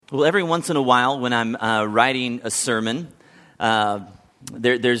Well, every once in a while when I'm writing a sermon,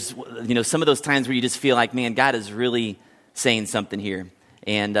 there's some of those times where you just feel like, man, God is really saying something here,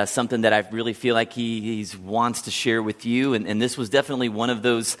 and something that I really feel like He wants to share with you. And this was definitely one of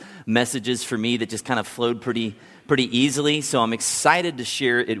those messages for me that just kind of flowed pretty easily. So I'm excited to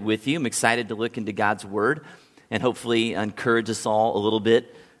share it with you. I'm excited to look into God's Word and hopefully encourage us all a little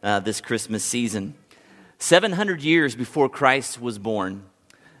bit this Christmas season. 700 years before Christ was born,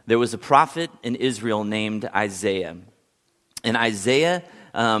 there was a prophet in Israel named Isaiah. And Isaiah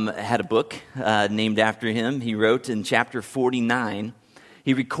had a book named after him. He wrote in chapter 49,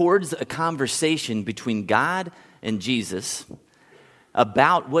 he records a conversation between God and Jesus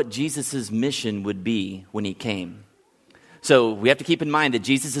about what Jesus' mission would be when he came. So we have to keep in mind that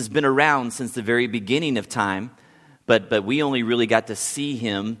Jesus has been around since the very beginning of time, but we only really got to see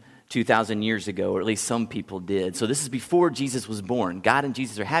him 2,000 years ago, or at least some people did. So this is before Jesus was born. God and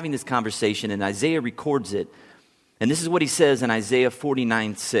Jesus are having this conversation, and Isaiah records it. And this is what he says in Isaiah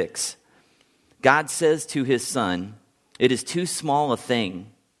 49:6. God says to his son, "It is too small a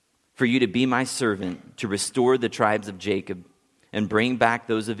thing for you to be my servant, to restore the tribes of Jacob and bring back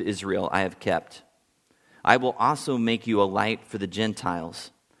those of Israel I have kept. I will also make you a light for the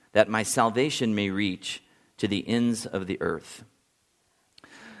Gentiles, that my salvation may reach to the ends of the earth."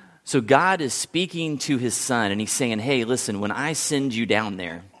 So God is speaking to his son, and he's saying, hey, listen, when I send you down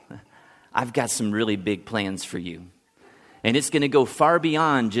there, I've got some really big plans for you. And it's going to go far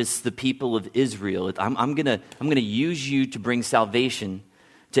beyond just the people of Israel. I'm going to use you to bring salvation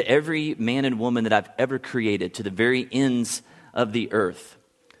to every man and woman that I've ever created, to the very ends of the earth.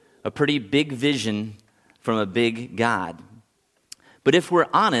 A pretty big vision from a big God. But if we're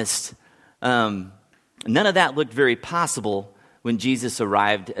honest, none of that looked very possible when Jesus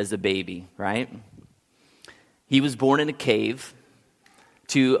arrived as a baby, right? He was born in a cave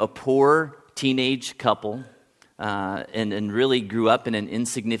to a poor teenage couple and really grew up in an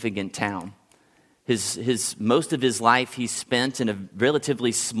insignificant town. His most of his life he spent in a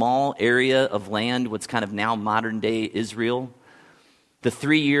relatively small area of land, what's kind of now modern-day Israel. The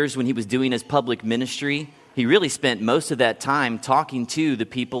 3 years when he was doing his public ministry, he really spent most of that time talking to the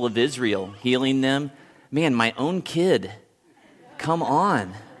people of Israel, healing them. Man, my own kid, come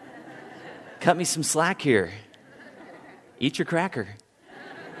on. Cut me some slack here. Eat your cracker.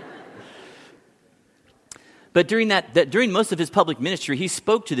 But during most of his public ministry, he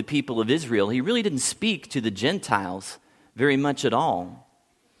spoke to the people of Israel. He really didn't speak to the Gentiles very much at all.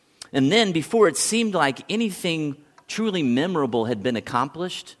 And then, before it seemed like anything truly memorable had been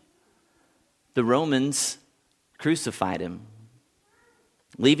accomplished, the Romans crucified him,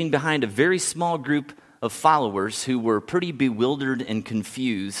 leaving behind a very small group of followers who were pretty bewildered and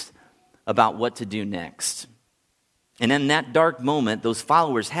confused about what to do next. And in that dark moment, those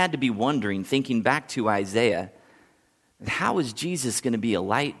followers had to be wondering, thinking back to Isaiah, how is Jesus going to be a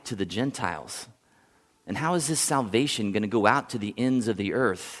light to the Gentiles? And how is this salvation going to go out to the ends of the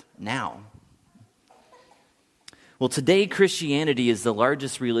earth now? Well, today Christianity is the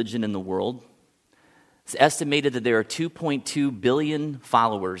largest religion in the world. It's estimated that there are 2.2 billion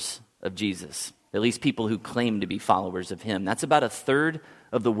followers of Jesus. At least people who claim to be followers of him. That's about a third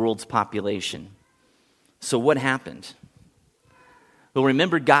of the world's population. So what happened? Well,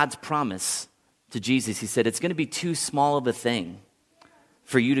 remember God's promise to Jesus. He said, it's going to be too small of a thing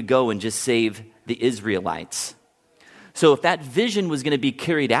for you to go and just save the Israelites. So if that vision was going to be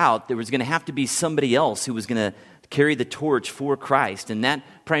carried out, there was going to have to be somebody else who was going to carry the torch for Christ. And that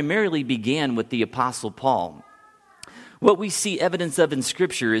primarily began with the Apostle Paul. What we see evidence of in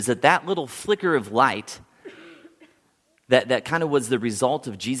Scripture is that little flicker of light that kind of was the result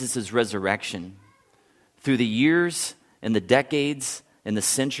of Jesus' resurrection. Through the years and the decades and the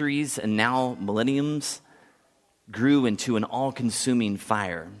centuries and now millenniums, grew into an all-consuming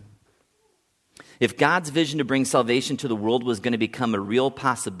fire. If God's vision to bring salvation to the world was going to become a real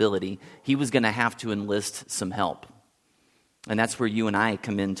possibility, he was going to have to enlist some help. And that's where you and I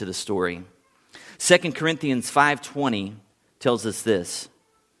come into the story. 2 Corinthians 5:20 tells us this.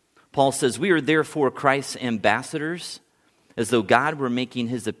 Paul says, "We are therefore Christ's ambassadors, as though God were making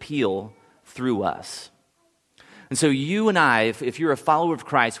his appeal through us." And so you and I, if you're a follower of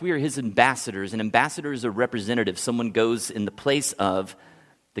Christ, we are his ambassadors. An ambassador is a representative. Someone goes in the place of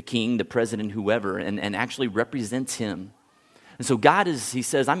the king, the president, whoever, and actually represents him. And so God he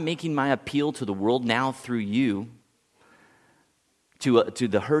says, I'm making my appeal to the world now through you, to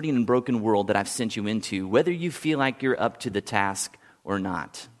the hurting and broken world that I've sent you into, whether you feel like you're up to the task or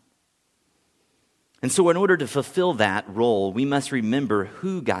not. And so in order to fulfill that role, we must remember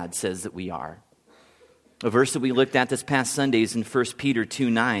who God says that we are. A verse that we looked at this past Sunday is in 1 Peter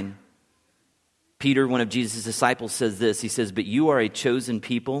 2:9. Peter, one of Jesus' disciples, says this. He says, "But you are a chosen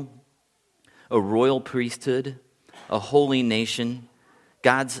people, a royal priesthood, a holy nation,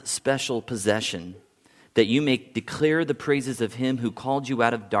 God's special possession, that you may declare the praises of him who called you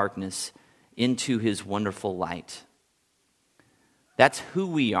out of darkness into his wonderful light." That's who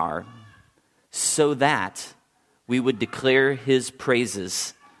we are, so that we would declare his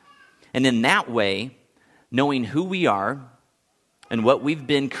praises. And in that way, knowing who we are and what we've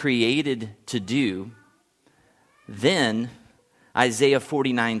been created to do, then Isaiah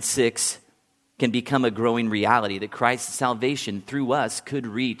 49:6 can become a growing reality, that Christ's salvation through us could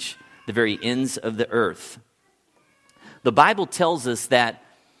reach the very ends of the earth. The Bible tells us that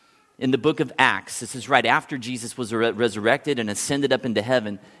in the book of Acts, this is right after Jesus was resurrected and ascended up into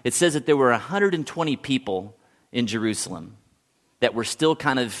heaven, it says that there were 120 people in Jerusalem that were still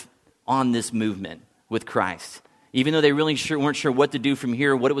kind of on this movement with Christ. Even though they really weren't sure what to do from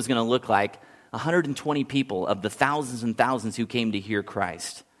here, what it was going to look like, 120 people of the thousands and thousands who came to hear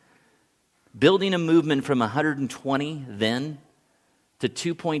Christ. Building a movement from 120 then to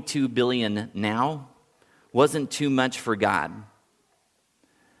 2.2 billion now wasn't too much for God.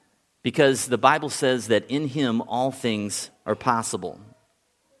 Because the Bible says that in him all things are possible.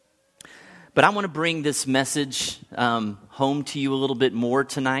 But I want to bring this message home to you a little bit more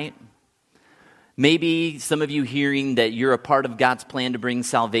tonight. Maybe some of you hearing that you're a part of God's plan to bring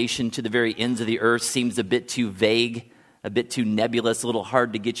salvation to the very ends of the earth seems a bit too vague, a bit too nebulous, a little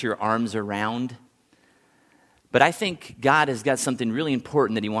hard to get your arms around. But I think God has got something really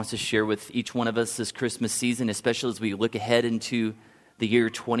important that he wants to share with each one of us this Christmas season, especially as we look ahead into the year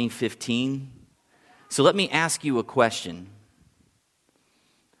 2015. So let me ask you a question.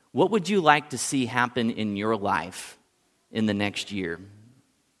 What would you like to see happen in your life in the next year?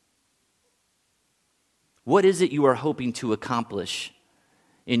 What is it you are hoping to accomplish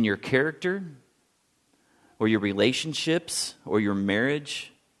in your character, or your relationships, or your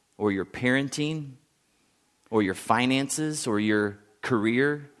marriage, or your parenting, or your finances, or your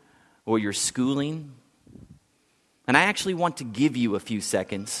career, or your schooling? And I actually want to give you a few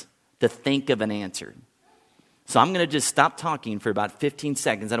seconds to think of an answer. So I'm going to just stop talking for about 15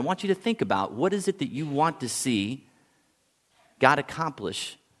 seconds, and I want you to think about what is it that you want to see God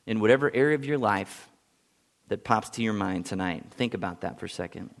accomplish in whatever area of your life that pops to your mind tonight. Think about that for a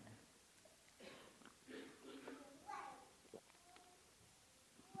second.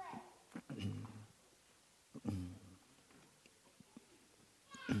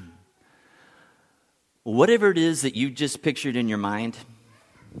 Whatever it is that you just pictured in your mind,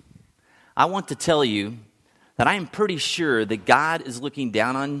 I want to tell you that I am pretty sure that God is looking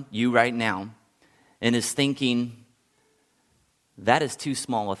down on you right now and is thinking, that is too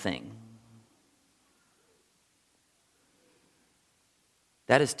small a thing.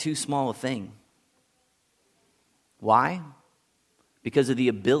 That is too small a thing. Why? Because of the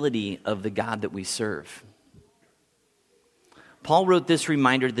ability of the God that we serve. Paul wrote this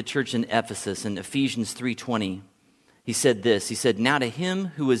reminder to the church in Ephesus in Ephesians 3:20. He said this, he said, "Now to him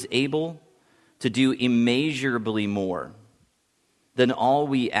who is able to do immeasurably more than all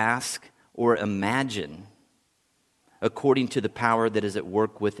we ask or imagine, according to the power that is at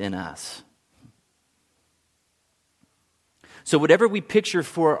work within us." So whatever we picture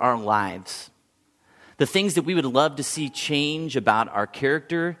for our lives, the things that we would love to see change about our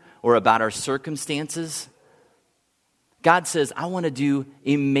character or about our circumstances, God says, I want to do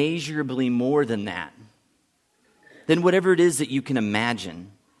immeasurably more than that, than whatever it is that you can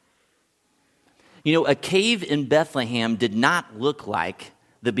imagine. You know, a cave in Bethlehem did not look like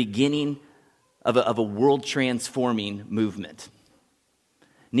the beginning of a world-transforming movement.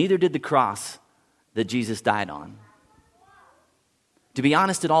 Neither did the cross that Jesus died on. To be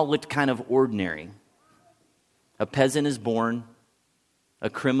honest, it all looked kind of ordinary. A peasant is born, a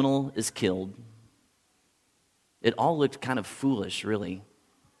criminal is killed. It all looked kind of foolish, really.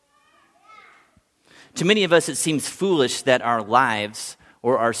 To many of us, it seems foolish that our lives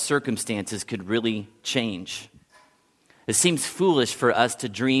or our circumstances could really change. It seems foolish for us to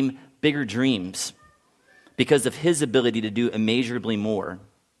dream bigger dreams because of his ability to do immeasurably more.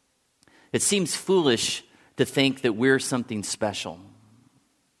 It seems foolish to think that we're something special.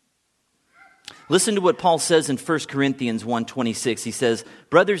 Listen to what Paul says in 1 Corinthians 1:26. He says,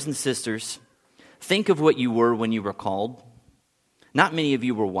 "Brothers and sisters, think of what you were when you were called. Not many of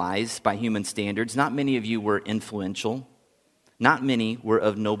you were wise by human standards. Not many of you were influential. Not many were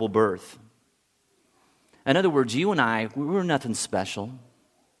of noble birth." In other words, you and I, we were nothing special.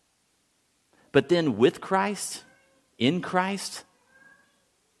 But then with Christ, in Christ,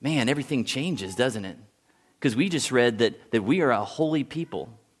 man, everything changes, doesn't it? Because we just read that we are a holy people,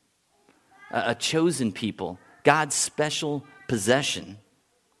 a chosen people, God's special possession,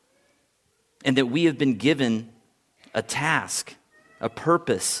 and that we have been given a task, a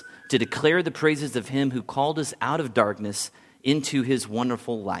purpose to declare the praises of him who called us out of darkness into his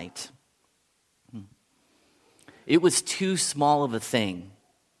wonderful light. It was too small of a thing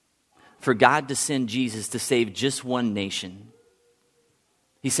for God to send Jesus to save just one nation.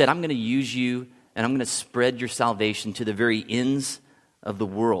 He said, I'm going to use you and I'm going to spread your salvation to the very ends of the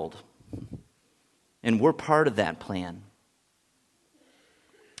world. And we're part of that plan.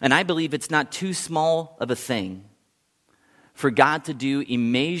 And I believe it's not too small of a thing for God to do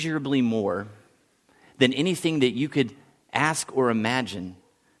immeasurably more than anything that you could ask or imagine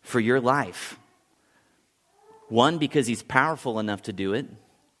for your life. One, because he's powerful enough to do it.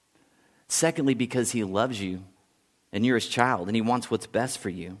 Secondly, because he loves you and you're his child and he wants what's best for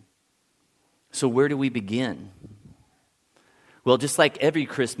you. So where do we begin? Well, just like every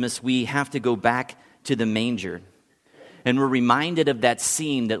Christmas, we have to go back to the manger. And we're reminded of that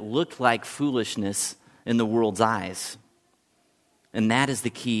scene that looked like foolishness in the world's eyes. And that is the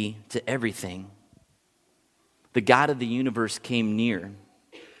key to everything. The God of the universe came near,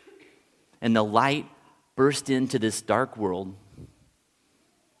 and the light burst into this dark world,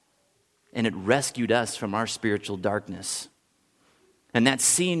 and it rescued us from our spiritual darkness. And that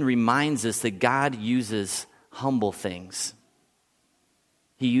scene reminds us that God uses humble things.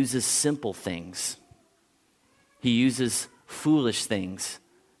 He uses simple things. He uses foolish things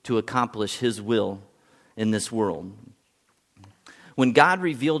to accomplish his will in this world. When God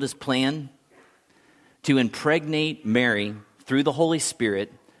revealed his plan to impregnate Mary through the Holy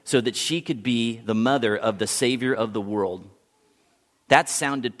Spirit so that she could be the mother of the Savior of the world, that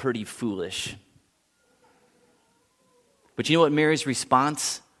sounded pretty foolish. But you know what Mary's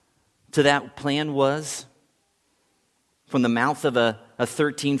response to that plan was? From the mouth of a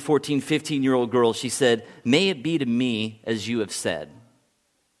 13, 14, 15-year-old girl, she said, "May it be to me as you have said."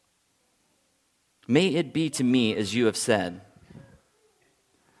 May it be to me as you have said.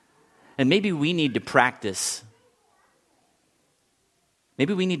 And maybe we need to practice.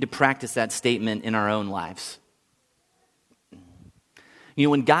 Maybe we need to practice that statement in our own lives. You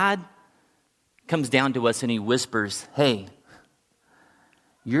know, when God comes down to us and he whispers, "Hey,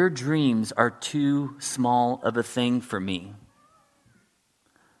 your dreams are too small of a thing for me.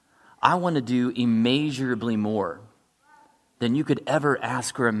 I want to do immeasurably more than you could ever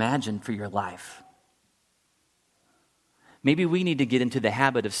ask or imagine for your life." Maybe we need to get into the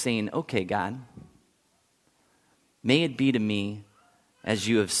habit of saying, "Okay, God, may it be to me as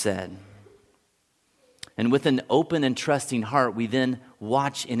you have said." And with an open and trusting heart, we then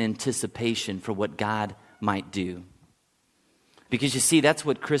watch in anticipation for what God might do. Because you see, that's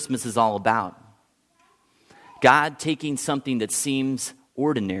what Christmas is all about. God taking something that seems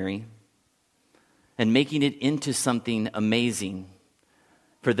ordinary and making it into something amazing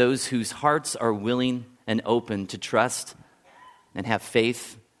for those whose hearts are willing and open to trust and have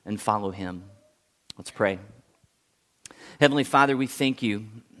faith and follow him. Let's pray. Heavenly Father, we thank you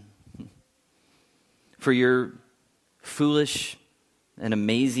for your foolish and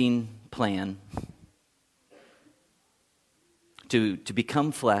amazing plan to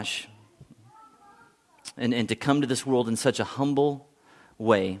become flesh and to come to this world in such a humble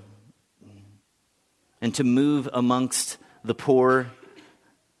way and to move amongst the poor,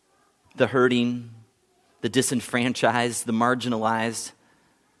 the hurting, the disenfranchised, the marginalized,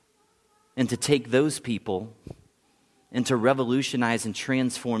 and to take those people and to revolutionize and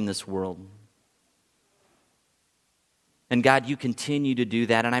transform this world. And God, you continue to do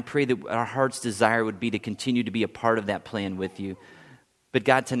that, and I pray that our heart's desire would be to continue to be a part of that plan with you. But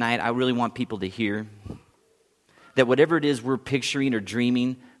God, tonight, I really want people to hear that whatever it is we're picturing or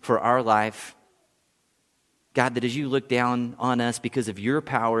dreaming for our life, God, that as you look down on us because of your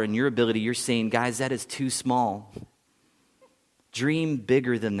power and your ability, you're saying, guys, that is too small. Dream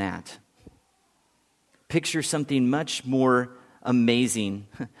bigger than that. Picture something much more amazing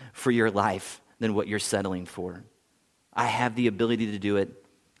for your life than what you're settling for. I have the ability to do it.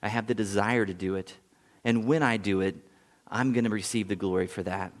 I have the desire to do it. And when I do it, I'm going to receive the glory for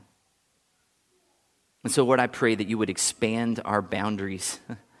that. And so, Lord, I pray that you would expand our boundaries,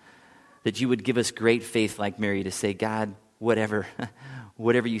 that you would give us great faith like Mary to say, God, whatever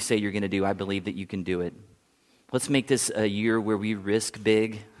you say you're going to do, I believe that you can do it. Let's make this a year where we risk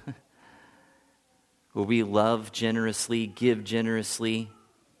big, where we love generously, give generously,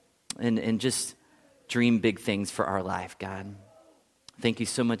 and just dream big things for our life, God. Thank you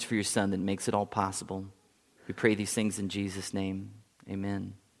so much for your Son that makes it all possible. We pray these things in Jesus' name.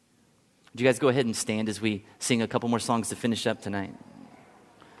 Amen. Would you guys go ahead and stand as we sing a couple more songs to finish up tonight?